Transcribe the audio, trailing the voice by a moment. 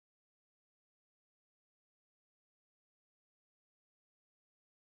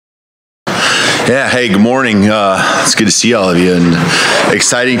Yeah, hey, good morning. It's good to see all of you, and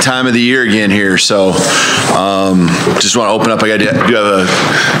exciting time of the year again here. So just want to open up. I do have a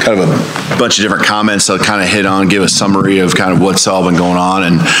kind of a bunch of different comments I'll kind of hit on, give a summary of kind of what's all been going on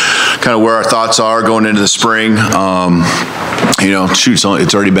and kind of where our thoughts are going into the spring.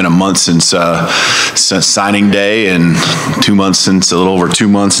 It's already been a month since signing day, and 2 months since, a little over 2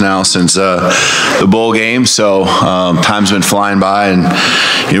 months now since the bowl game. So time's been flying by, and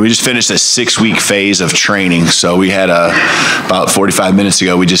we just finished a 6-week phase of training. So we had about 45 minutes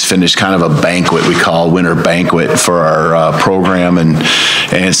ago, we just finished kind of a banquet we call winter banquet for our program,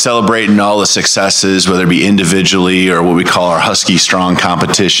 and celebrating all the successes, whether it be individually or what we call our Husky Strong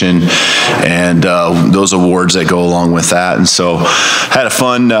competition, and those awards that go along with that. And so had a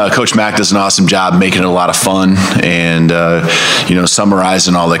fun, Coach Mack does an awesome job making it a lot of fun and,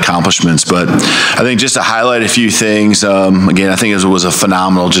 summarizing all the accomplishments. But I think just to highlight a few things, again, I think it was a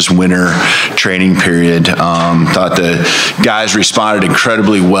phenomenal just winter training period. Thought the guys responded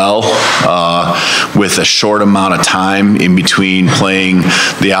incredibly well with a short amount of time in between playing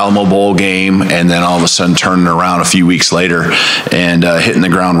the Alamo Bowl game and then all of a sudden turning around a few weeks later and hitting the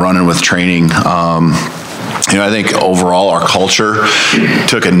ground running with training. I think overall our culture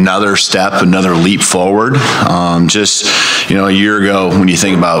took another step, another leap forward. A year ago, when you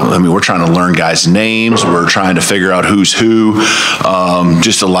think about, we're trying to learn guys' names, we're trying to figure out who's who,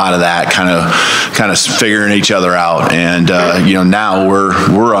 just a lot of that kind of figuring each other out. And now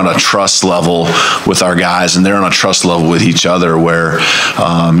we're on a trust level with our guys, and they're on a trust level with each other, where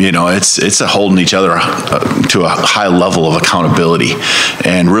it's a holding each other to a high level of accountability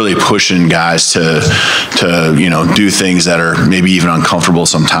and really pushing guys to do things that are maybe even uncomfortable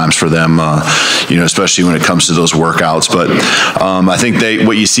sometimes for them, especially when it comes to those workouts. But I think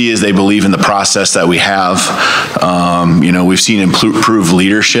what you see is they believe in the process that we have. We've seen improved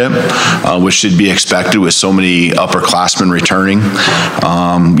leadership, which should be expected with so many upperclassmen returning.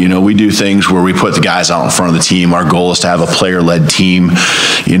 We do things where we put the guys out in front of the team. Our goal is to have a player-led team.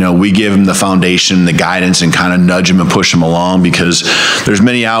 We give them the foundation, the guidance, and kind of nudge them and push them along, because there's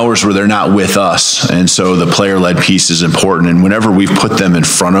many hours where they're not with us. And so the player-led piece is important. And whenever we've put them in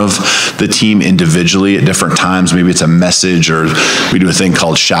front of the team individually at different times, maybe it's a message or we do a thing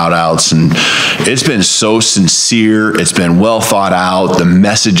called shout outs, and it's been so sincere. It's been well thought out. The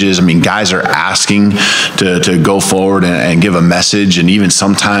messages, guys are asking to go forward and give a message. And even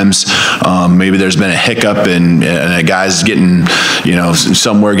sometimes maybe there's been a hiccup and a guy's getting,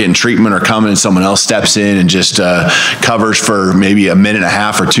 somewhere getting treatment or coming, and someone else steps in and just covers for maybe a minute and a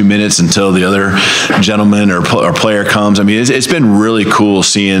half or 2 minutes until the other gentleman or player comes. It's been really cool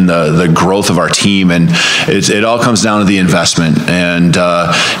seeing the growth of our team, and it all comes down to the investment. And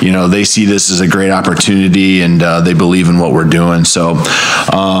they see this as a great opportunity, and they believe in what we're doing. So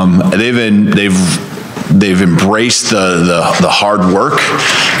they've embraced the hard work,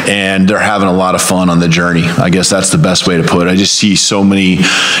 and they're having a lot of fun on the journey. I guess that's the best way to put it. I just see so many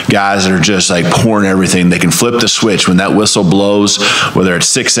guys that are just like pouring everything. They can flip the switch when that whistle blows, whether it's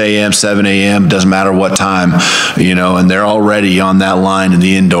 6 a.m., 7 a.m., doesn't matter what time, and they're already on that line in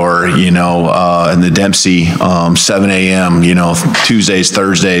the indoor, in the Dempsey, 7 a.m., Tuesdays,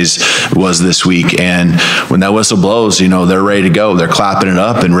 Thursdays was this week. And when that whistle blows, they're ready to go. They're clapping it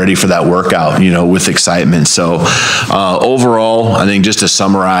up and ready for that workout, with excitement. So overall, I think just to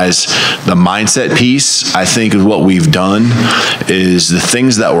summarize the mindset piece, I think what we've done is the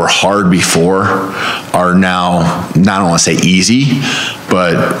things that were hard before are now, I don't want to say easy,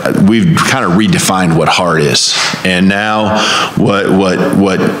 but we've kind of redefined what hard is. And now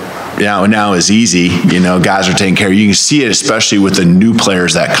now is easy. Guys are taking care. You can see it, especially with the new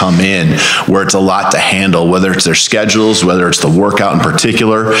players that come in, where it's a lot to handle, whether it's their schedules, whether it's the workout in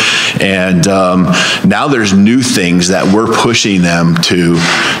particular. And now there's new things that we're pushing them to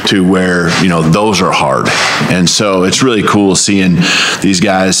where, those are hard. And so it's really cool seeing these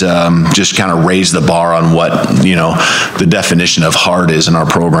guys just kind of raise the bar on what, the definition of hard is in our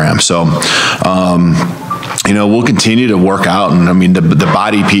program. So, we'll continue to work out, and the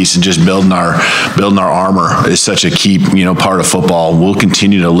body piece and just building our armor is such a key part of football. We'll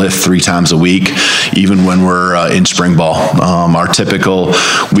continue to lift 3 times a week, even when we're in spring ball. Our typical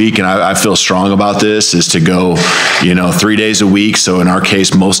week, and I feel strong about this, is to go 3 days a week. So in our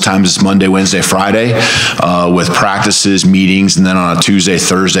case, most times it's Monday, Wednesday, Friday, with practices, meetings, and then on a Tuesday,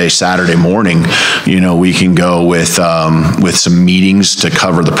 Thursday, Saturday morning, we can go with some meetings to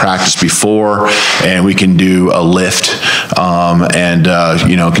cover the practice before, and we can do do a lift and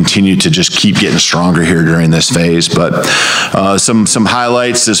continue to just keep getting stronger here during this phase. But some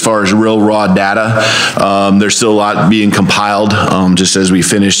highlights as far as real raw data. There's still a lot being compiled just as we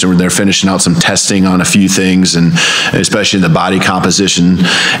finished, and they're finishing out some testing on a few things, and especially in the body composition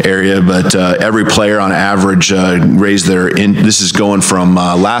area. But every player on average raised this is going from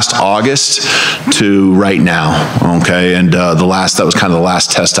last August to right now, okay? And that was kind of the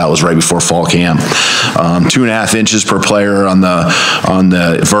last test out, was right before fall camp. 2.5 inches per player on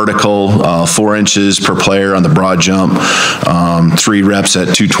the vertical, 4 inches per player on the broad jump, 3 reps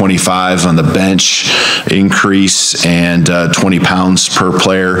at 225 on the bench increase, and 20 pounds per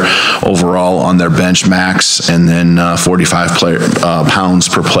player overall on their bench max, and then 45 pounds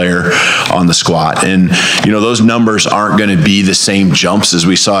per player on the squat. And those numbers aren't going to be the same jumps as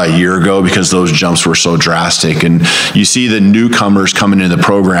we saw a year ago, because those jumps were so drastic. And you see the newcomers coming into the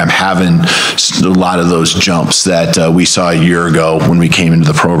program having a lot of those jumps that we saw a year ago when we came into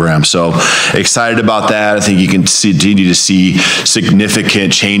the program. So excited about that. I think you can continue to see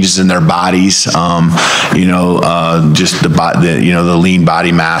significant changes in their bodies. Just the lean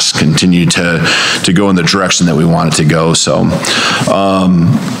body mass continue to go in the direction that we want it to go. So,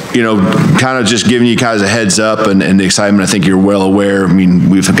 kind of just giving you guys a heads up and the excitement. I think you're well aware. I mean,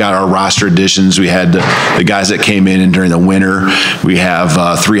 we've got our roster additions. We had the guys that came in during the winter. We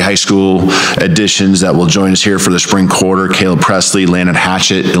have 3 high school additions that will join us here for the spring quarter: Caleb Presley, Landon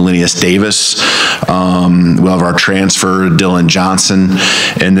Hatchett, Elenius Davis. We'll have our transfer, Dylan Johnson.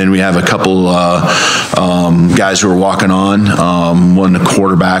 And then we have a couple guys who are walking on. One, a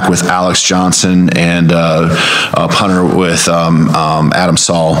quarterback with Alex Johnson, and a punter with Adam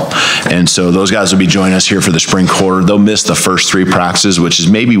Saul. And so those guys will be joining us here for the spring quarter. They'll miss the first 3 practices, which is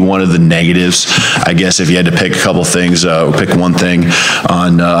maybe one of the negatives, I guess, if you had to pick a couple things or pick one thing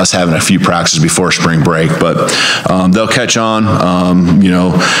on us having a few practices before spring break. But they'll catch on,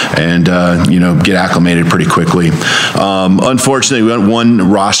 and get acclimated pretty quickly. Unfortunately, we had one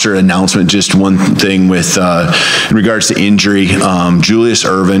roster announcement, just one thing with in regards to injury. Julius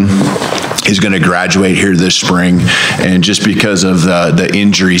Irvin is going to graduate here this spring, and just because of the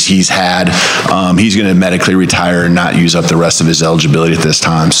injuries he's had, he's going to medically retire and not use up the rest of his eligibility at this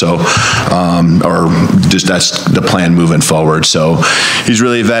time. So, or just that's the plan moving forward. So he's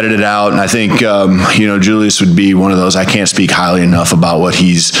really vetted it out, and I think Julius would be one of those. I can't speak highly enough about what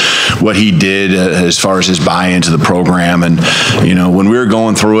he did as far as his buy-in to the program. And when we were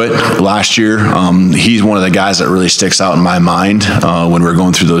going through it last year, he's one of the guys that really sticks out in my mind when we were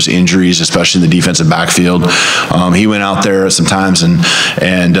going through those injuries, especially in the defensive backfield. He went out there sometimes,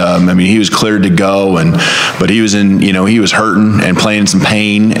 and I mean, he was cleared to go, but he was he was hurting and playing some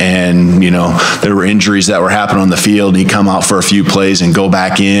pain, and there were injuries that were happening on the field. He'd come out for a few plays and go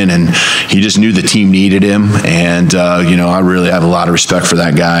back in, and he just knew the team needed him. And I really have a lot of respect for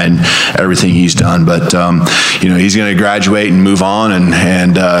that guy and everything he's done. But he's going to graduate and move on and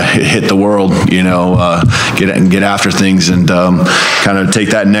hit the world. Get after things and kind of take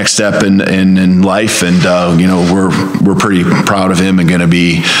that next step in life. And we're pretty proud of him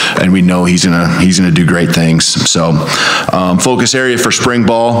and we know he's gonna do great things. So focus area for spring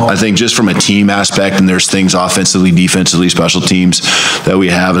ball, I think, just from a team aspect, and there's things offensively, defensively, special teams that we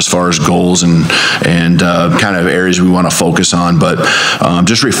have as far as goals and kind of areas we want to focus on. But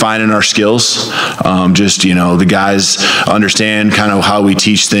just refining our skills, the guys understand kind of how we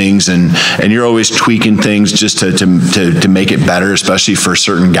teach things, and you're always tweaking things just to make it better, especially for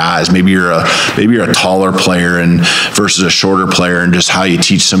certain guys. Maybe you're a taller player and versus a shorter player, and just how you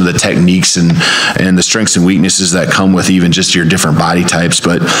teach some of the techniques and the strengths and weaknesses that come with even just your different body types.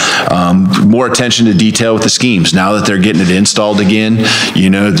 But more attention to detail with the schemes now that they're getting it installed again.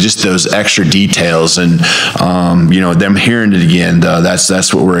 Just those extra details, and them hearing it again.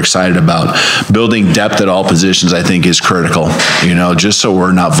 That's what we're excited about. Building depth at all positions, I think, is critical. Just so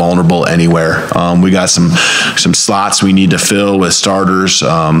we're not vulnerable anywhere. We got some slots we need to fill with starters.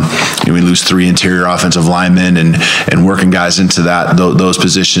 We lose 3 interior offensive linemen and working guys into those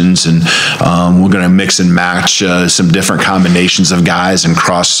positions, and we're going to mix and match some different combinations of guys and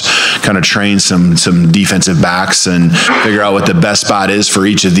kind of train some defensive backs and figure out what the best spot is for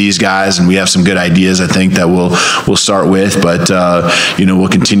each of these guys. And we have some good ideas, I think, that we'll start with, but we'll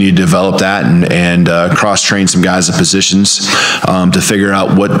continue to develop that and cross train some guys in positions to figure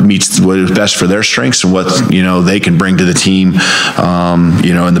out what is best for their strengths and what they can bring to the team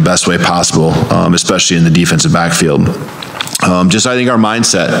in the best way possible, especially in the defensive backfield. Just, I think our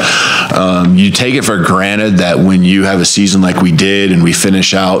mindset, you take it for granted that when you have a season like we did and we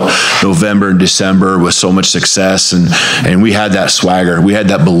finish out November and December with so much success, and we had that swagger, we had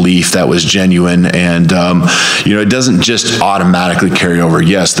that belief that was genuine, and it doesn't just automatically carry over.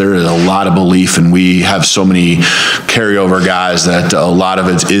 Yes, there is a lot of belief, and we have so many carryover guys that a lot of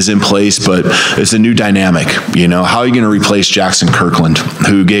it is in place, but it's a new dynamic. How are you going to replace Jackson Kirkland,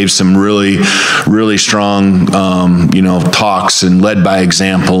 who gave some really, really strong, talks and led by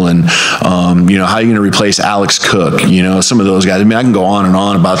example, and how are you going to replace Alex Cook? Some of those guys. I mean, I can go on and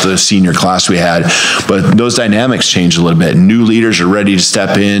on about the senior class we had, but those dynamics change a little bit. New leaders are ready to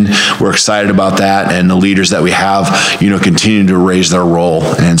step in. We're excited about that, and the leaders that we have, continue to raise their role.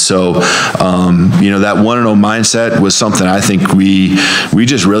 And so, that 1-0 mindset was something I think we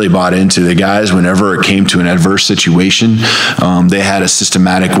just really bought into. The guys, whenever it came to an adverse situation, they had a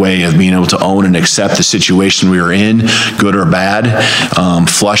systematic way of being able to own and accept the situation we were in, good or bad,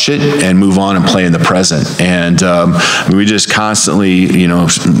 flush it and move on and play in the present. And we just constantly,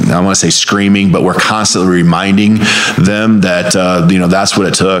 I want to say screaming, but we're constantly reminding them that, that's what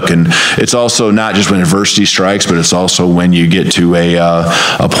it took. And it's also not just when adversity strikes, but it's also when you get to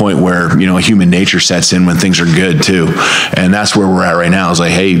a point where, human nature sets in when things are good too. And that's where we're at right now. It's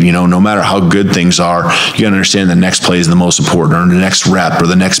like, hey, no matter how good things are, you gotta understand the next play is the most important, or the next rep, or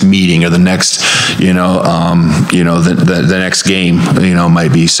the next meeting, or the next, the next game,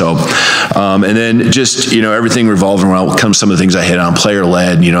 might be. So, and then just, everything revolving around comes some of the things I hit on, player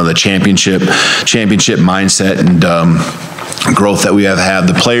led, the championship mindset, and growth that we have had.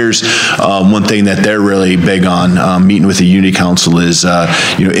 The players, one thing that they're really big on, meeting with the unity council, is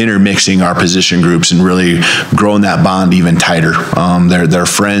intermixing our position groups and really growing that bond even tighter. They're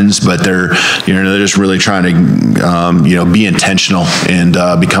friends, but they're just really trying to be intentional and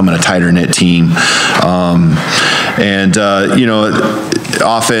becoming a tighter knit team.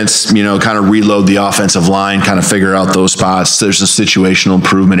 Offense, kind of reload the offensive line, kind of figure out those spots. There's some situational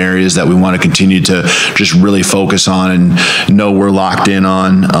improvement areas that we want to continue to just really focus on and know we're locked in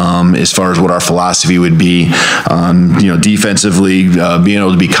on, as far as what our philosophy would be. Defensively, being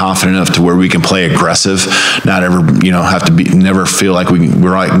able to be confident enough to where we can play aggressive, not ever, never feel like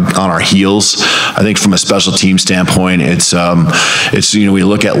we're on our heels. I think from a special team standpoint, it's we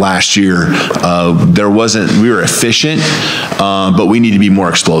look at last year, we were efficient, but we need to be more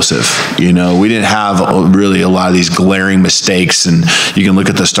explosive. We didn't have really a lot of these glaring mistakes, and you can look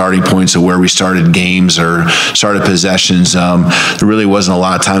at the starting points of where we started games or started possessions. There really wasn't a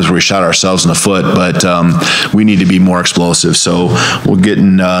lot of times where we shot ourselves in the foot, but we need to be more explosive. So we're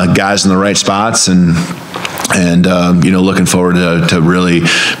getting guys in the right spots, and looking forward to really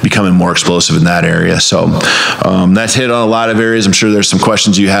becoming more explosive in that area. So that's hit on a lot of areas. I'm sure there's some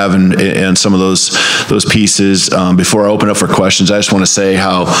questions you have in some of those pieces. Before I open up for questions, I just want to say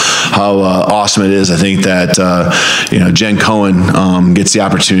how awesome it is. I think that Jen Cohen gets the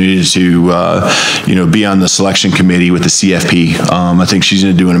opportunity to be on the selection committee with the CFP. I think she's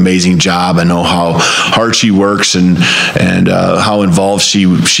going to do an amazing job. I know how hard she works and how involved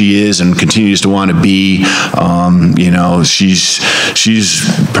she is and continues to want to be. She's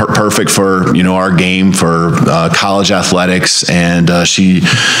perfect for our game, for college athletics, and she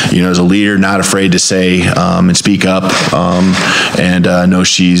is a leader, not afraid to say and speak up, and I know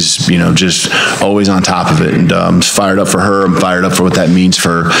she's just always on top of it, and I'm fired up for her. I'm fired up for what that means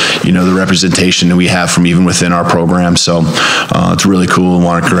for the representation that we have from even within our program. So it's really cool, and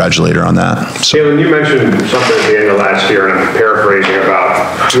want to congratulate her on that. So. Kalen, you mentioned something at the end of last year, and I'm paraphrasing,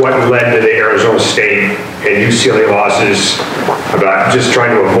 about what led to the Arizona State and UCLA losses, about just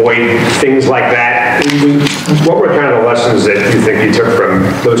trying to avoid things like that. What were kind of the lessons that you think you took from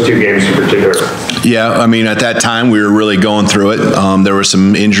those two games in particular? Yeah, I mean, at that time, we were really going through it. There were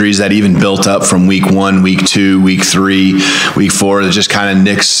some injuries that even built up from week 1, week 2, week 3, week 4, that just kind of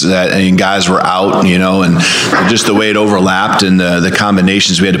nicks that, and guys were out, and just the way it overlapped and the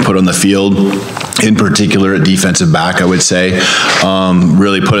combinations we had to put on the field, in particular at defensive back, I would say,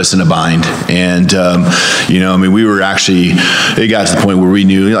 really put us in a bind. And, we were actually, it got to the point where we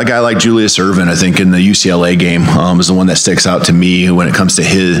knew, a guy like Julius Ervin, I think, in the UCLA game, is the one that sticks out to me when it comes to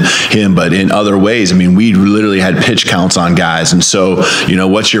him, but in other ways, we literally had pitch counts on guys. And so,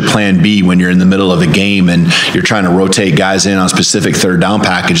 what's your plan B when you're in the middle of a game and you're trying to rotate guys in on specific third down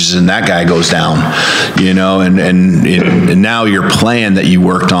packages and that guy goes down, and now your plan that you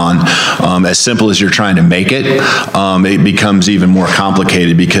worked on, as simple as you're trying to make it, it becomes even more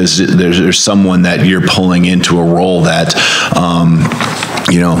complicated because there's someone that you're pulling into a role that,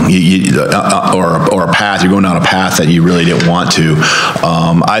 or a path, you're going down a path that you really didn't want to.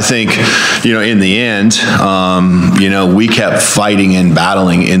 I think, in the end, we kept fighting and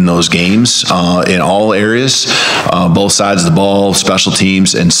battling in those games in all areas, both sides of the ball, special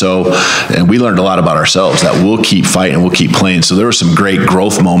teams, and we learned a lot about ourselves that we'll keep fighting, we'll keep playing. So there were some great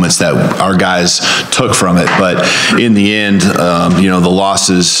growth moments that our guys took from it, but in the end, the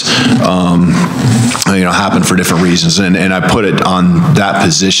losses, happen for different reasons, and I put it on that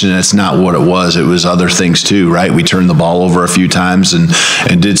position. It's not what it was. It was other things too, right? We turned the ball over a few times and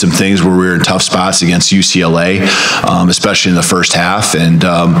did some things where we were in tough spots against UCLA, especially in the first half, and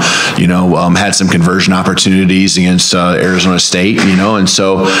had some conversion opportunities against Arizona State, and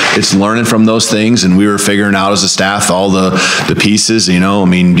so it's learning from those things, and we were figuring out as a staff all the pieces, do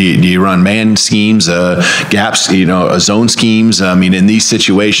you run man schemes, gaps, zone schemes, in these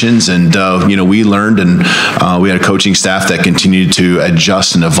situations, and we learned, and we had a coaching staff that continued to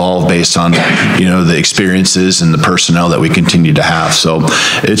adjust and evolve based on the experiences and the personnel that we continue to have. So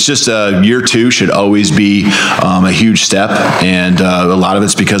it's just year two should always be a huge step, and a lot of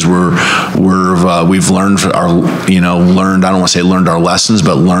it's because we've learned I don't want to say learned our lessons,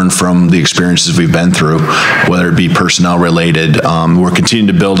 but learned from the experiences we've been through, whether it be personnel related. We're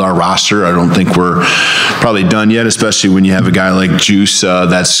continuing to build our roster. I don't think we're probably done yet, especially when you have a guy like Juice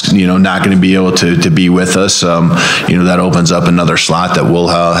that's not going to be able to be with us. That opens up another slot that we'll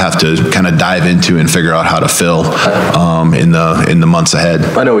have to kind of dive into and figure out how to fill in the months ahead.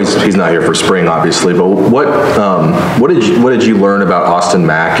 I know he's not here for spring, obviously, but what did you learn about Austin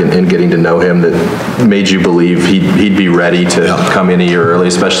Mack and getting to know him that made you believe he'd be ready to come in a year early,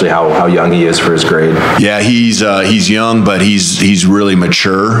 especially how young he is for his grade? Yeah, he's young, but he's really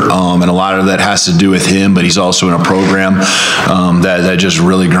mature, and a lot of that has to do with him. But he's also in a program that just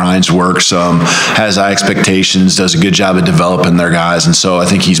really grinds, works, has high expectations, does a good job of developing their guys, and so I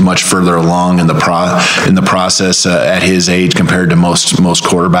think he's much further along in the process at his age compared to most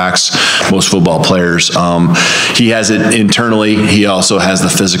quarterbacks, most football players. He has it internally. He also has the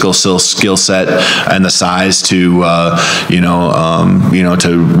physical skill set and the size to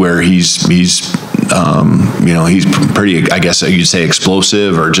to where he's pretty, I guess you'd say,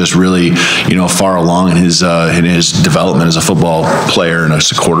 explosive, or just really, far along in his development as a football player and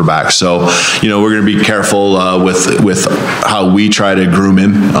as a quarterback. So, we're going to be careful with how we try to groom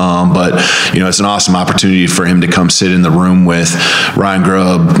him. But it's an awesome opportunity for him to come sit in the room with Ryan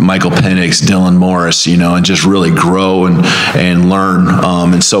Grubb, Michael Penix, Dylan Morris, and just really grow and learn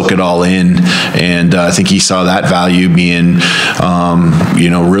and soak it all in. And I think he saw that value being,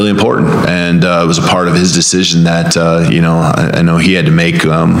 really important. And it was a part of his decision that, I know he had to make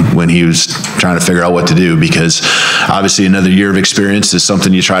when he was trying to figure out what to do, because obviously another year of experience is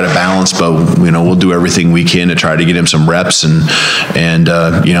something you try to balance, but, we'll do everything we can to try to get him some reps, and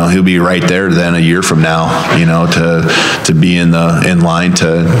he'll be right there then a year from now, to be in line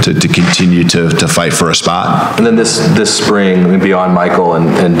to continue to fight for a spot. And then this spring, beyond Michael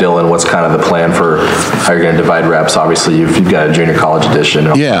and Dylan, what's kind of the plan for how you're going to divide reps? Obviously, you've got a junior college edition.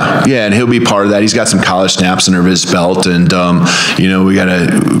 Yeah, and he'll be part of that. He's got some college snaps under his belt, and we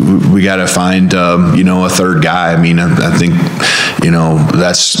gotta find a third guy. I think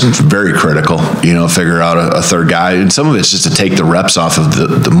that's very critical. Figure out a third guy, and some of it's just to take the reps off of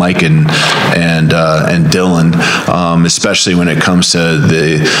the Mike and Dylan, especially when it comes to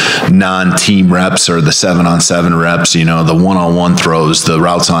the non-team reps or the 7-on-7 reps. The one-on-one throws, the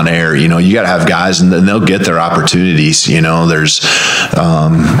routes on air. You got to have guys, and then they'll get their opportunities. There's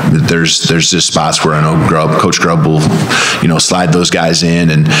just spots where I know Coach Grubb will, slide those guys in,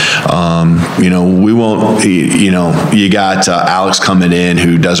 and we won't. You got Alex coming in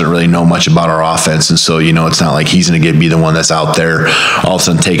who doesn't really know much about our offense, and so it's not like he's going to be the one that's out there all of a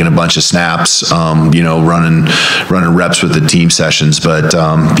sudden taking a bunch of snaps, running reps with the team sessions. But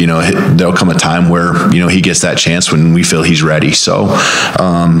there'll come a time where he gets that chance when we feel he's ready. So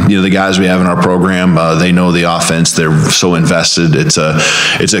the guys we have in our program, they know the offense. They're so invested. It's a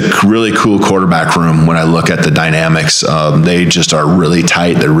really cool quarterback room. When I look at the dynamics, they just are really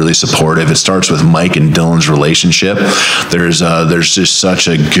tight. They're really supportive. It starts with Mike and Dylan's relationship. There's just such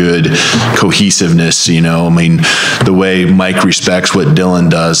a good cohesiveness. The way Mike respects what Dylan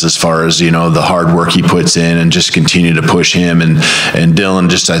does as far as the hard work he puts in, and just continue to push him, and Dylan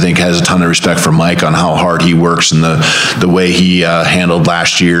just, I think, has a ton of respect for Mike on how hard he works and the way he handled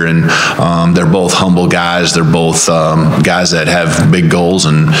last year. And they're both humble guys. They're both guys that have big goals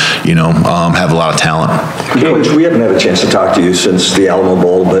and have a lot of talent. Coach, we haven't had a chance to talk to you since the Alamo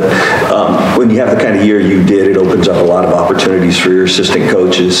Bowl, but when you have the kind of year you did, it opens up a lot of opportunities for your assistant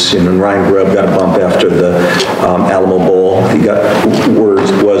coaches. Ryan Grubb got a bump after the Alamo Bowl. He got words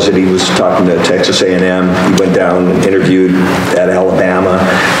was it? He was talking to Texas A&M. He went down and interviewed at Alabama,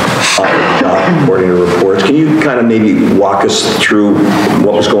 according to reports. Can you kind of maybe walk us through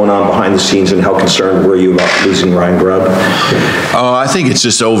what was going on behind the scenes and how concerned were you about losing Ryan Grubb? I think it's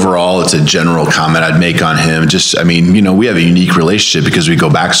just overall, it's a general comment I'd make on him. Just, I mean, you know, we have a unique relationship because we go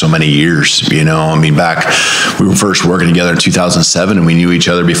back so many years, you know. I mean, back, we were first working together in 2007 and we knew each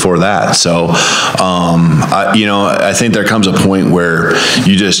other before that. So, you know, I think there comes a point where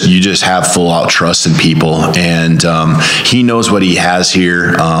you just have full out trust in people, and he knows what he has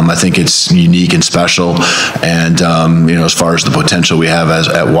here. I think it's unique and special, and you know, as far as the potential we have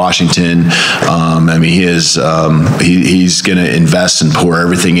at Washington, I mean, he's going to invest and pour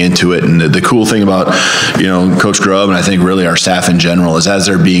everything into it. And the cool thing about, you know, Coach Grubb, and I think really our staff in general, is as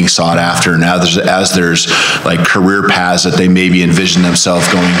they're being sought after, and as there's like career paths that they maybe envision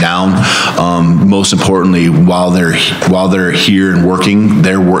themselves going down, most importantly, while they're here and working,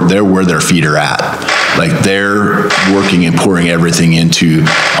 they're where their feet are at. Like, they're working and pouring everything into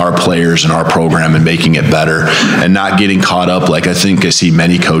our players and our program and making it better, and not getting caught up. Like, I think I see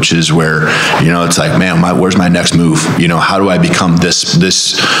many coaches where, you know, it's like, man, where's my next move? You know, how do I become this,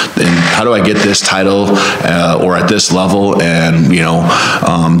 and how do I get this title or at this level? And, you know,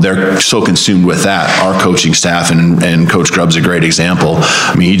 they're so consumed with that. Our coaching staff, and Coach Grubb's a great example.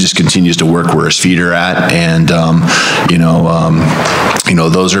 I mean, he just continues to work where his feet are at, and, you know,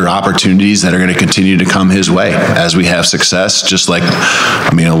 those are opportunities that are going to continue to come his way as we have success, just like,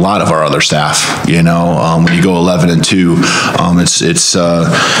 I mean, a lot of our other staff, you know, when you go 11-2, it's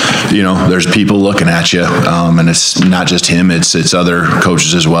you know, there's people looking at you, and it's not just him, it's other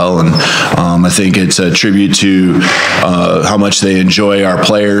coaches as well. And I think it's a tribute to how much they enjoy our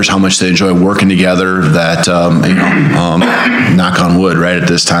players, how much they enjoy working together, that, you know, knock on wood, right at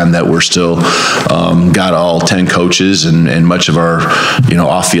this time, that we're still got all 10 coaches and much of our, you know,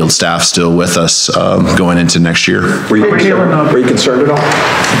 off-field staff still with us going into next year. Were you concerned at all?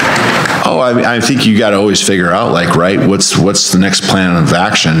 Oh, I think you got to always figure out, like, right, what's the next plan of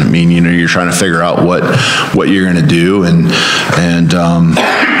action? I mean, you know, you're trying to figure out what you're going to do, and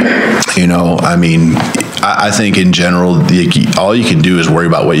you know, I mean, I think in general, all you can do is worry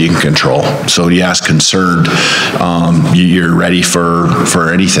about what you can control. So when you ask concerned, you're ready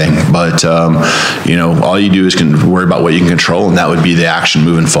for anything. But, you know, all you do is worry about what you can control, and that would be the action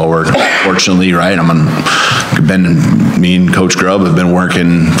moving forward. Fortunately, right, me and Coach Grubb have been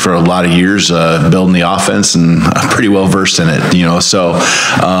working for a lot of years building the offense, and I'm pretty well versed in it, you know. So,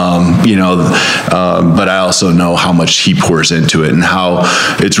 you know, but I also know how much he pours into it, and how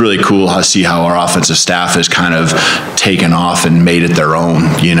it's really cool to see how our offensive staff has kind of taken off and made it their own,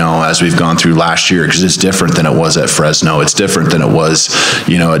 you know, as we've gone through last year, because it's different than it was at Fresno. It's different than it was,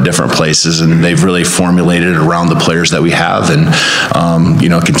 you know, at different places, and they've really formulated it around the players that we have, and you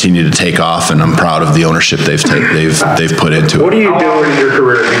know, continue to take off. And I'm proud of the ownership they've put into it. What do you do in your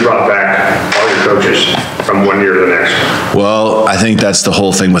career if you brought back all your coaches from one year to the next? Well, I think that's the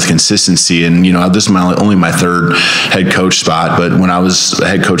whole thing with consistency. And, you know, this is only my third head coach spot, but when I was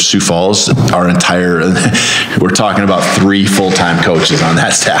head coach Sioux Falls, we're talking about 3 full-time coaches on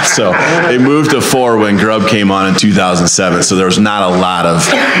that staff. So they moved to 4 when Grubb came on in 2007. So there was not a lot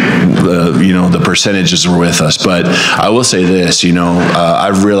of, you know, the percentages were with us. But I will say this, you know,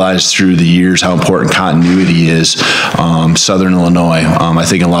 I've realized through the years how important continuity is. Southern Illinois, I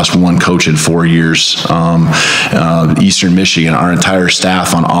think I lost 1 coach in 4 years. Eastern Michigan, our entire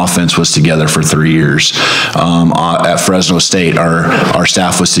staff on offense was together for 3 years. At Fresno State, our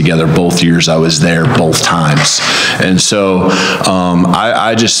staff was together both years I was there, both times. And so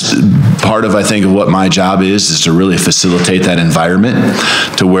I just, part of, I think, of what my job is to really facilitate that environment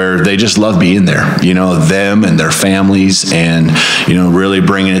to where they just love being there, you know, them and their families, and, you know, really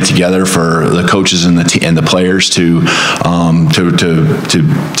bringing it together for the coaches and the players to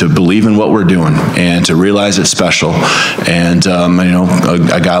believe in what we're doing and to realize it's special. And you know,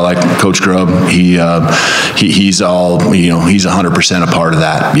 a guy like Coach Grubb, he's all, you know, he's 100% a part of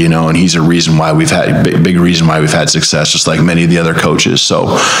that, you know, and he's a reason why we've had big reason why we've had success, just like many of the other coaches.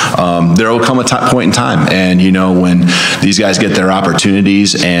 So there will come a point in time, and, you know, when these guys get their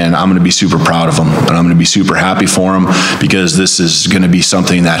opportunities, and I'm going to be super proud of them, and I'm going to be super happy for them, because this is going to be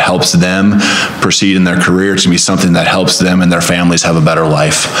something that helps them proceed in their career. It's going to be something that helps them and their families have a better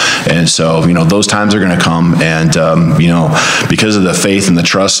life. And so, you know, those times are going to come, and you know, because of the faith and the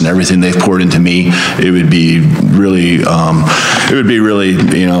trust and everything they've poured into me, it would be really,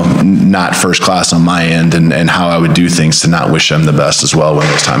 you know, not first class on my end, and how I would do things to not wish them the best as well when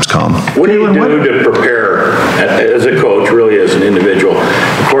those times come. What do you do to prepare as a coach, really as an individual,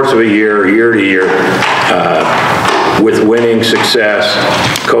 the course of a year to year, with winning success,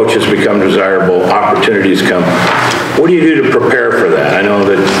 coaches become desirable, opportunities come. What do you do to prepare for that? I know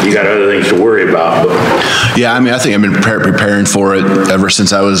that you got other things to worry about, but. Yeah, I mean, I think I've been preparing for it ever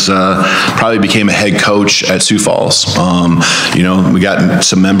since I was probably became a head coach at Sioux Falls. We got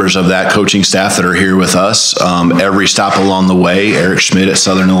some members of that coaching staff that are here with us every stop along the way. Eric Schmidt at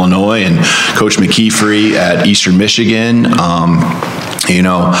Southern Illinois and Coach McKeefrey at Eastern Michigan.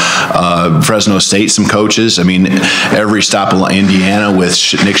 Fresno State, some coaches. I mean, every stop along Indiana with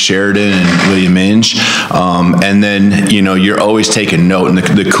Nick Sheridan and William Inge. And then, you're always taking note. And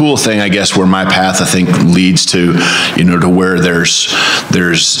the cool thing, I guess, where my path, I think, leads to, to where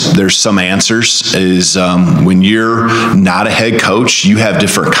there's some answers is when you're not a head coach, you have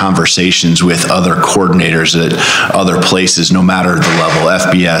different conversations with other coordinators at other places, no matter the level,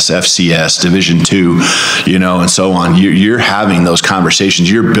 FBS, FCS, Division II, and so on. You're having those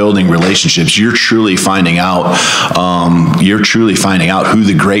conversations. You're building relationships. You're truly finding out who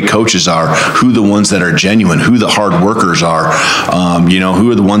the great coaches are, who the ones that are genuine, who the hard workers are,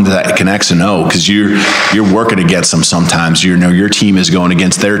 who are the ones that can X and O, because you're working against them sometimes. Your team is going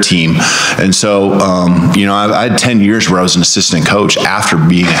against their team. And so, I had 10 years where I was an assistant coach after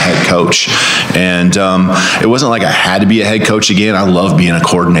being a head coach. And it wasn't like I had to be a head coach again. I loved being a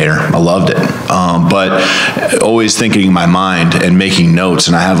coordinator. I loved it. But always thinking in my mind and making notes,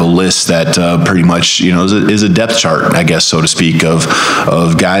 and I have a list that pretty much is a depth chart, I guess, so to speak, of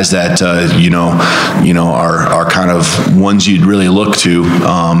guys that are kind of ones you'd really look to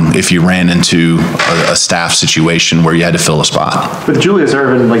if you ran into a staff situation where you had to fill a spot. With Julius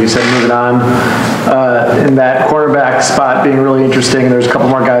Ervin, like you said, moving on, in that quarterback spot being really interesting, and there's a couple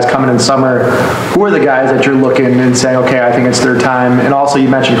more guys coming in summer. Who are the guys that you're looking and saying, okay, I think it's their time? And also, you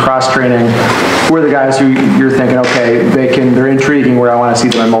mentioned cross training. Who are the guys who you're thinking, okay, they're intriguing where I want to see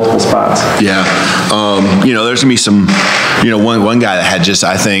them in multiple spots? Yeah, there's gonna be some, one guy that had just,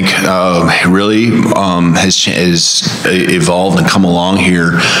 I think, really has evolved and come along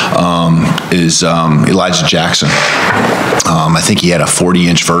here is Elijah Jackson. I think he had a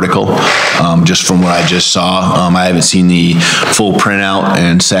 40-inch vertical, just from what I just saw. I haven't seen the full printout,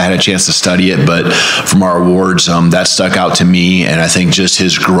 and so I had a chance to study it, but from our awards, that stuck out to me, and I think just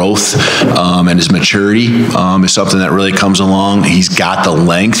his growth and his maturity is something that really comes along. He's got the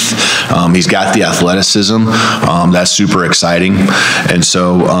length, he's got the athleticism, that's super exciting. And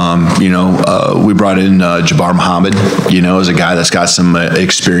so, we brought in Jabbar Muhammad, as a guy that's got some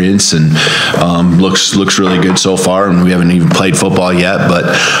experience and looks really good so far, and we haven't even played football yet, but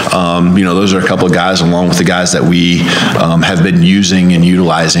those are a couple of guys along with the guys that we have been using and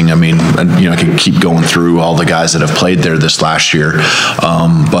utilizing. I mean, I could keep going through all the guys that have played there this last year,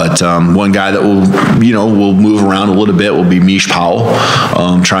 but one guy that will move around a little bit will be Mish Powell,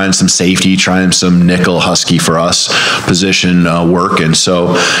 trying some safety, trying some nickel husky for us position work, and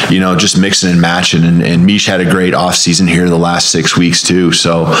so just mixing and matching, and Mish had a great off season here the last 6 weeks too,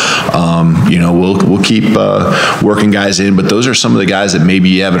 so we'll keep working guys in, but those are some of the guys that maybe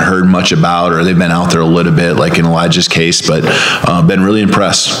you haven't heard much about, or they've been out there a little bit, like in Elijah's case, but been really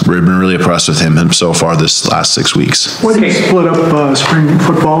impressed. We've been really impressed with him so far this last 6 weeks. Why did you split up spring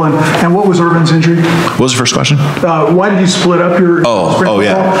football, and what was Irvin's injury? What was the first question? Why did you split up your spring football?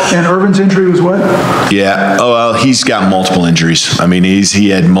 Yeah. And Irvin's injury was what? Yeah. Oh, well, he's got multiple injuries. I mean, he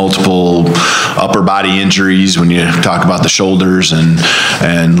had multiple upper body injuries when you talk about the shoulders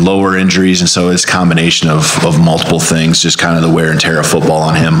and lower injuries, and so it's a combination of multiple things, just kind of the wear and tear of football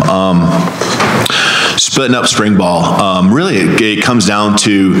on him. Splitting up spring ball, really it comes down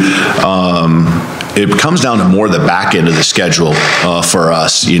to more the back end of the schedule for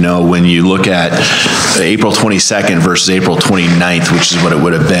us. When you look at April 22nd versus April 29th, which is what it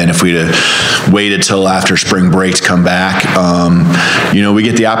would have been if we'd have waited till after spring break to come back. We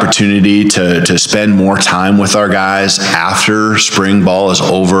get the opportunity to spend more time with our guys after spring ball is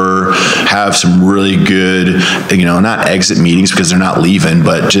over, have some really good, not exit meetings because they're not leaving,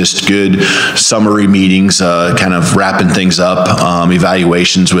 but just good summary meetings, kind of wrapping things up,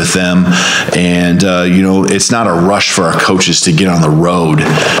 evaluations with them. And, it's not a rush for our coaches to get on the road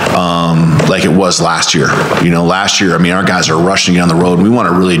like it was last year. Last year, our guys are rushing to get on the road. We want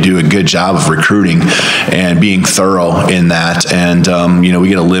to really do a good job of recruiting and being thorough in that. And, we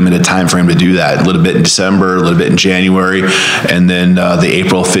get a limited time frame to do that. A little bit in December, a little bit in January, and then the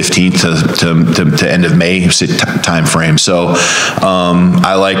April 15th to end of May time frame. So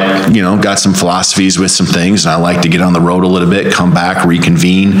I like, got some philosophies with some things, and I like to get on the road a little bit, come back,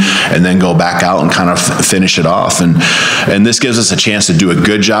 reconvene, and then go back out and kind of finish it off. And this gives us a chance to do a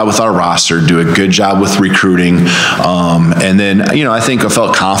good job with our roster, coordinator do a good job with recruiting. And then, I think I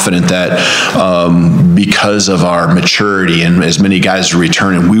felt confident that because of our maturity and as many guys are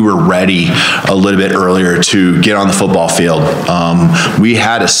returning, we were ready a little bit earlier to get on the football field. We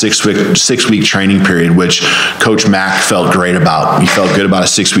had a six-week training period, which Coach Mack felt great about. He felt good about a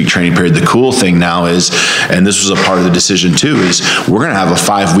 6-week training period. The cool thing now is, and this was a part of the decision too, is we're going to have a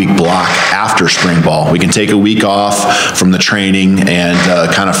 5-week block after spring ball. We can take a week off from the training and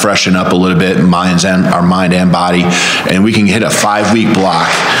kind of freshen up a little bit, our mind and body, and we can hit a 5-week block,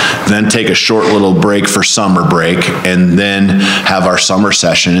 then take a short little break for summer break, and then have our summer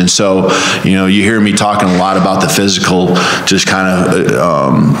session. And so, you hear me talking a lot about the physical, just kind of,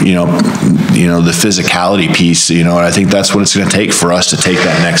 the physicality piece, and I think that's what it's going to take for us to take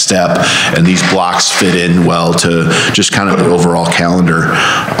that next step. And these blocks fit in well to just kind of the overall calendar.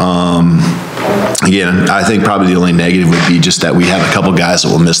 Again, I think probably the only negative would be just that we have a couple guys that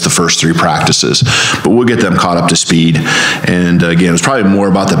will miss the first 3 practices, but we'll get them caught up to speed. And again, it was probably more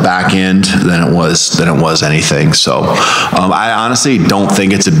about the back end than it was anything. So I honestly don't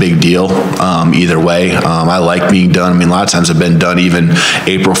think it's a big deal either way. I like being done. I mean, a lot of times I've been done even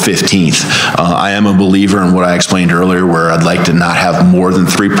April 15th. I am a believer in what I explained earlier, where I'd like to not have more than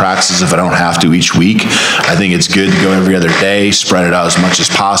 3 practices if I don't have to each week. I think it's good to go every other day, spread it out as much as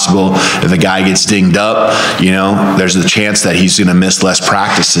possible. If a guy gets dinged up, there's a chance that he's going to miss less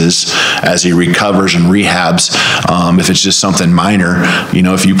practices as he recovers and rehabs. If it's just something minor,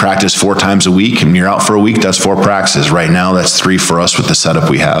 if you practice 4 times a week and you're out for a week, that's 4 practices. Right now, that's 3 for us with the setup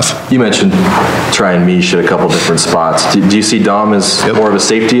we have. You mentioned trying Mish at a couple different spots. Do you see Dom as more of a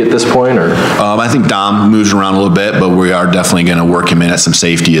safety at this point, or? I think Dom moves around a little bit, but we are definitely going to work him in at some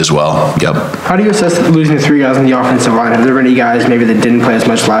safety as well. Yep. How do you assess losing the 3 guys on the offensive line? Have there been any guys maybe that didn't play as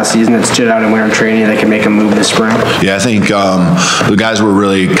much last season that stood out in winter training that can make a move this spring? Yeah, I think the guys we're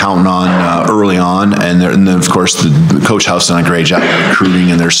really counting on early on, and then of course the Coach House done a great job of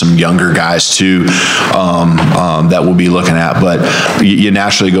recruiting, and there's some younger guys too that we'll be looking at. But you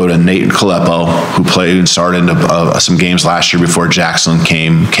naturally go to Nate Caleppo, who played and started some games last year before Jackson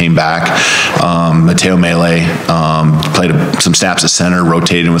came back. Mateo Mele played some snaps at center,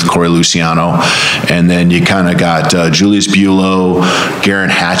 rotating with Corey Luciano, and then you kind of got Julius Bulow, Garen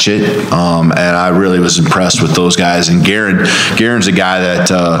Hatchett, and I really was impressed with those guys. And Garen's a guy that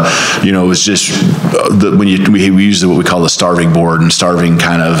was just we use what we call the starving board, and starving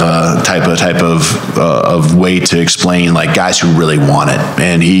kind of type of way to explain like guys who really want it.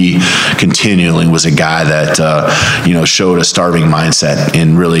 And he continually was a guy that showed a starving mindset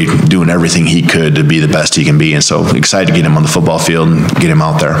and really doing everything he could to be the best he can be. And so excited to get him on the football field and get him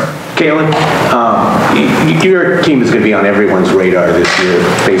out there. Kalen, your team is going to be on everyone's radar this year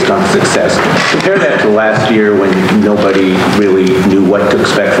based on success. Compare that to last year when nobody really knew what to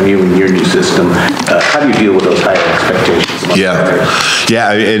expect from you in your new system. How do you deal with those higher expectations?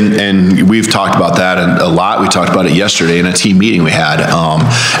 Yeah, and we've talked about that a lot. We talked about it yesterday in a team meeting we had,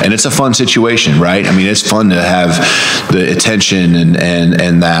 and it's a fun situation, right? I mean, it's fun to have the attention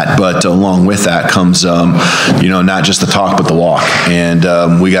and that, but along with that comes, not just the talk but the walk,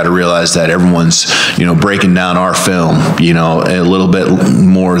 and we got to realize that everyone's, breaking down our film, a little bit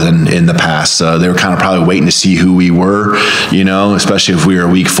more than in the past. They were kind of probably waiting to see who we were, especially if we were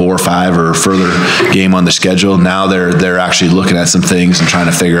week 4 or 5 or further game on the schedule. Now they're actually looking at some things and trying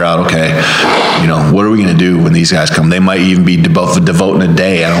to figure out, okay, what are we going to do when these guys come? They might even be devoting a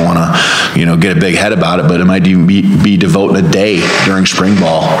day. I don't want to, get a big head about it, but it might even be devoting a day during spring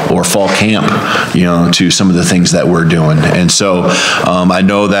ball or fall camp, to some of the things that we're doing. And so I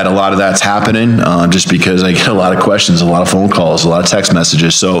know that a lot of that's happening just because I get a lot of questions, a lot of phone calls, a lot of text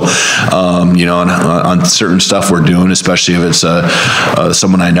messages. So, on certain stuff we're doing, especially if it's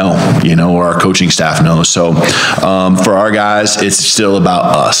someone I know, or our coaching staff knows. So for our guys, it's still about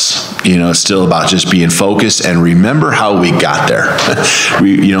us. It's still about just being focused and remember how we got there.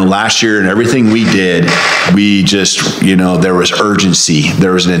 Last year and everything we did, we just, there was urgency,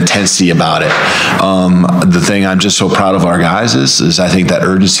 there was an intensity about it. The thing I'm just so proud of our guys is I think that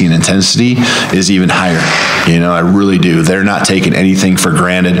urgency and intensity is even higher. I really do. They're not taking anything for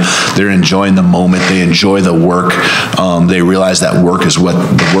granted. They're enjoying the moment. They enjoy the work. They realize that work is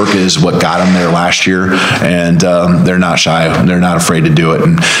what got them there last year, and they're not shy. They're not afraid to do it.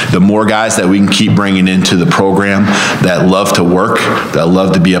 And the more guys that we can keep bringing into the program that love to work, that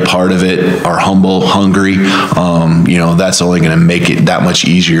love to be a part of it, are humble, hungry, that's only going to make it that much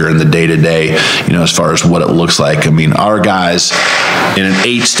easier in the day-to-day, as far as what it looks like. I mean, our guys in an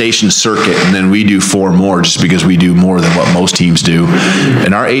 8-station circuit, and then we do 4 more just because we do more than what most teams do.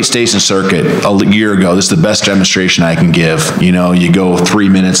 In our 8-station circuit a year ago, this is the best demonstration I can give. You go 3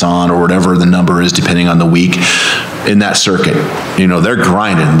 minutes on or whatever the number is, depending on the week. In that circuit, they're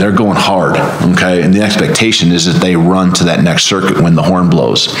grinding, they're going hard, okay? And the expectation is that they run to that next circuit when the horn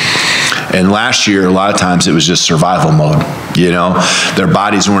blows. And last year, a lot of times it was just survival mode, Their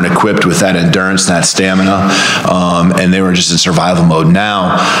bodies weren't equipped with that endurance, that stamina, and they were just in survival mode.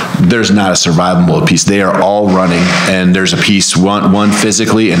 Now, there's not a survival mode piece. They are all running, and there's a piece, one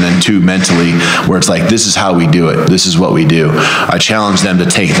physically and then 2 mentally, where it's like, this is how we do it. This is what we do. I challenge them to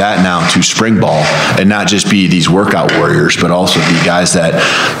take that now to spring ball and not just be these workout warriors, but also be guys that,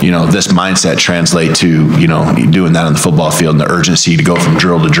 this mindset translate to, doing that on the football field, and the urgency to go from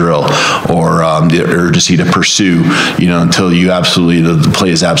drill to drill, or the urgency to pursue, until the play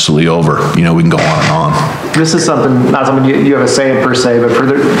is absolutely over. We can go on and on. This is not something you have a say in per se, but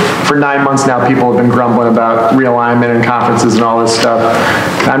for 9 months now, people have been grumbling about realignment and conferences and all this stuff.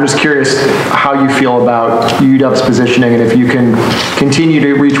 I'm just curious how you feel about UW's positioning, and if you can continue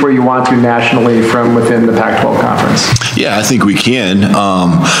to reach where you want to nationally from within the Pac-12 conference. Yeah, I think we can.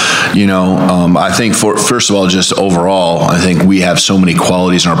 I think first of all, just overall, I think we have so many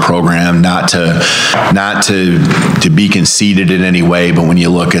qualities in our program, not to be conceited in any way, but when you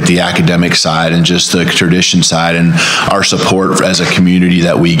look at the academic side and just the tradition side and our support as a community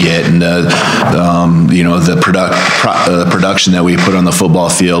that we get, and the production that we put on the football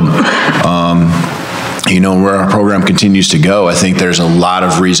field, where our program continues to go, I think there's a lot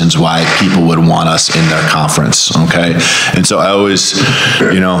of reasons why people would want us in their conference, okay? And so I always,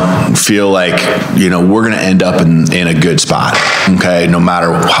 feel like, we're going to end up in a good spot, okay, no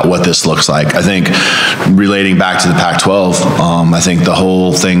matter what this looks like. I think relating back to the Pac-12, I think the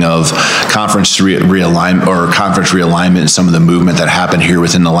whole thing of conference realignment and some of the movement that happened here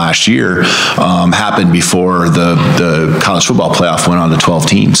within the last year happened before the college football playoff went on to 12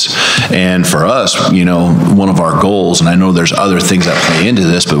 teams. And for us, one of our goals, and I know there's other things that play into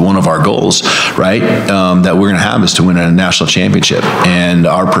this, but one of our goals, right, that we're going to have is to win a national championship. And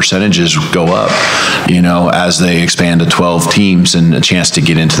our percentages go up, as they expand to 12 teams and a chance to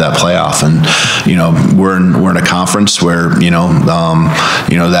get into that playoff. And, we're in a conference where,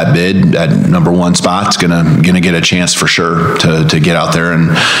 that bid at #1 spot's going to get a chance for sure to get out there.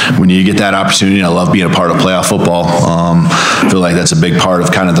 And when you get that opportunity, I love being a part of playoff football. I feel like that's a big part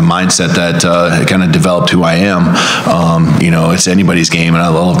of kind of the mindset that kind of developed who I am. It's anybody's game, and I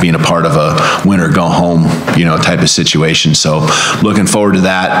love being a part of a win or go home, type of situation. So looking forward to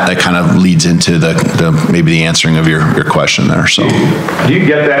that. That kind of leads into maybe the answering of your question there. So, do you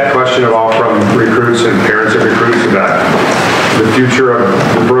get that question at all from recruits and parents of recruits about the future of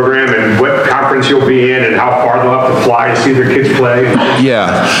the program and what conference you'll be in and how far they'll have to fly to see their kids play?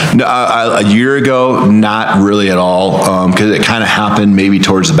 Yeah, no, a year ago, not really at all, because it kind of happened maybe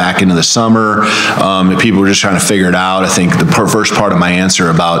towards the back end of the summer. People were just trying to figure it out. I think the first part of my answer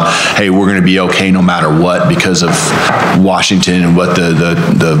about, hey, we're going to be okay no matter what because of Washington and what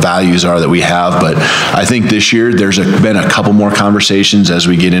the values are that we have. But I think this year there's been a couple more conversations as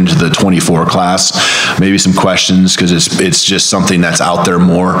we get into the 24 class, maybe some questions, because it's just something that's out there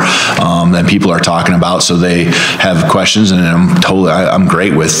more than people are talking about. So they have questions, and I'm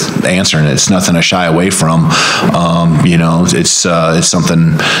great with answering it. It's nothing I shy away from. It's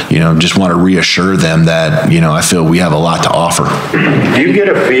something, just want to reassure them that, I feel we have a lot to offer. Do you get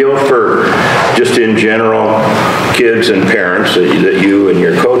a feel for, just in general, kids and parents that you and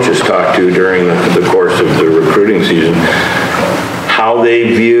your coaches talk to during the course of the recruiting season, how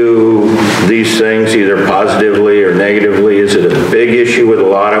they view these things, either positively or negatively? Is it a big issue with a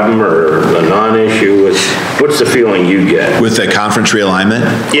lot of them, or a non-issue? What's the feeling you get? With the conference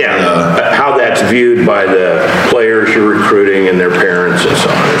realignment? Yeah, how that's viewed by the players you're recruiting and their parents and so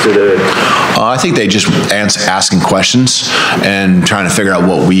on. Is it I think they just asking questions and trying to figure out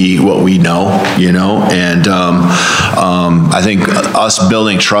what we know, and I think us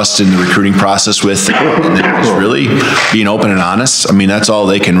building trust in the recruiting process with them is really being open and honest. I mean, that's all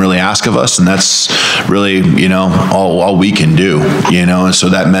they can really ask of us, and that's really, all we can do, and so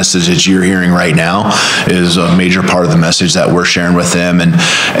that message that you're hearing right now is a major part of the message that we're sharing with them, and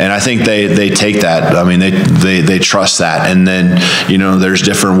I think they take that. I mean, they trust that, and then, there's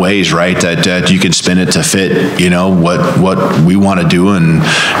different ways, right, that you can spin it to fit, what we want to do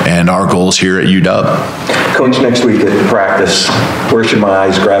and our goals here at UW. Coach, next week at practice, where should my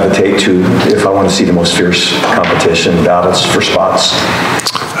eyes gravitate to if I want to see the most fierce competition, battles for spots?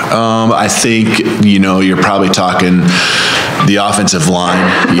 I think, you're probably talking the offensive line,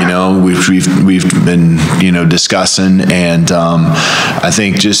 we've been, discussing, and I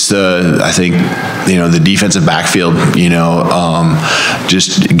think just the defensive backfield,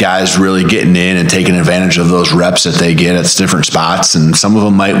 just guys really getting in and taking advantage of those reps that they get at different spots. And some of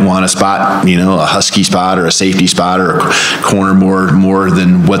them might want a spot, a husky spot or a safety spot or a corner more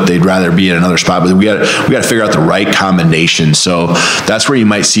than what they'd rather be at another spot. But we got to figure out the right combination. So that's where you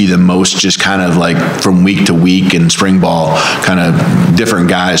might see the most, just kind of like from week to week in spring ball, kind of different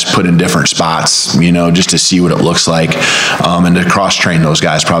guys put in different spots, just to see what it looks like, and to cross-train those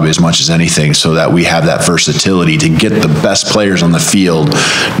guys probably as much as anything, so that we have that versatility to get the best players on the field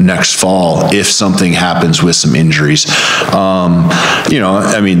next fall if something happens with some injuries.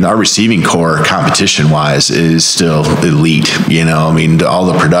 Our receiving core competition-wise is still elite. All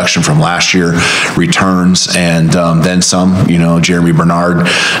the production from last year returns, and then some. Jeremy Bernard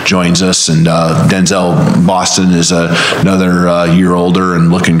joins us, and Denzel Boston is another year older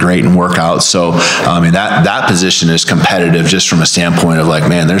and looking great in workouts. So that position is competitive just from a standpoint of like,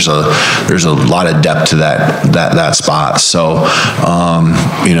 man, there's a lot of depth to that spot. So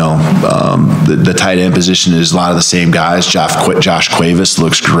the tight end position is a lot of the same guys. Josh Cuevas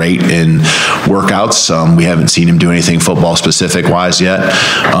looks great in workouts. We haven't seen him do anything football specific wise yet.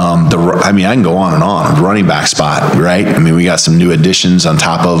 I can go on and on. The running back spot, right? We got some new additions on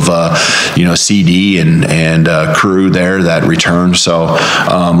top of CD and crew there that return. So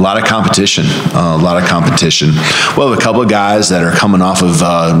a lot of competition. We'll have a couple of guys that are coming off of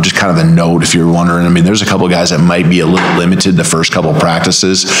just kind of a note, if you're wondering. There's a couple of guys that might be a little limited the first couple of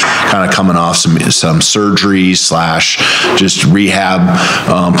practices, kind of coming off some surgeries / just rehab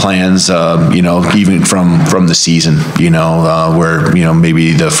plans, even from the season, where,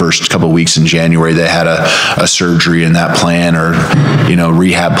 maybe the first couple of weeks in January they had a surgery in that plan, or,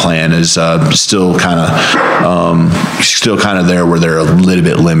 rehab plan is still kind of there where they're a little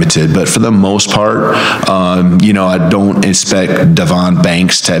bit limited. But for the most part, I don't expect Devon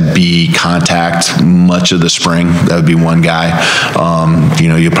Banks to be contact much of the spring. That would be one guy.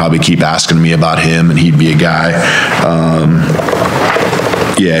 You'll probably keep asking me about him, and he'd be a guy.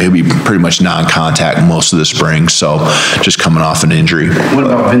 He'll be pretty much non-contact most of the spring, so just coming off an injury. What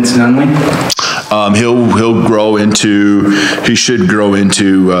about Vincent Unley? He should grow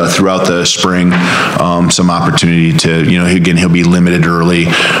into throughout the spring some opportunity to, he'll be limited early.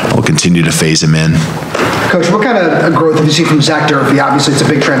 We'll continue to phase him in. Coach, what kind of growth have you seen from Zach Durfee? Obviously, it's a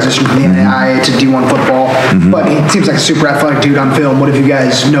big transition from the NAIA to D1 football, but he seems like a super athletic dude on film. What have you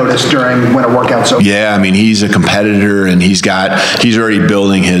guys noticed during winter workouts? Yeah, he's a competitor, and he's already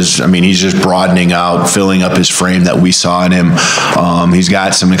building he's just broadening out, filling up his frame that we saw in him. He's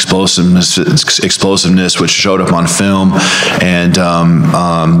got some explosiveness, which showed up on film. And,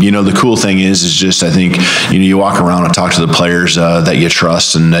 the cool thing is just, I think, you walk around and talk to the players that you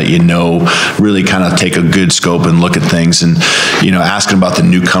trust and that really kind of take a good scope and look at things, and asking about the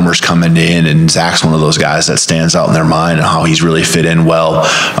newcomers coming in, and Zach's one of those guys that stands out in their mind and how he's really fit in well,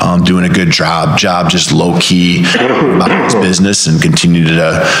 doing a good job just low key about his business, and continue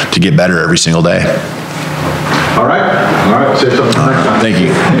to get better every single day. All right. Say something next time. Thank you.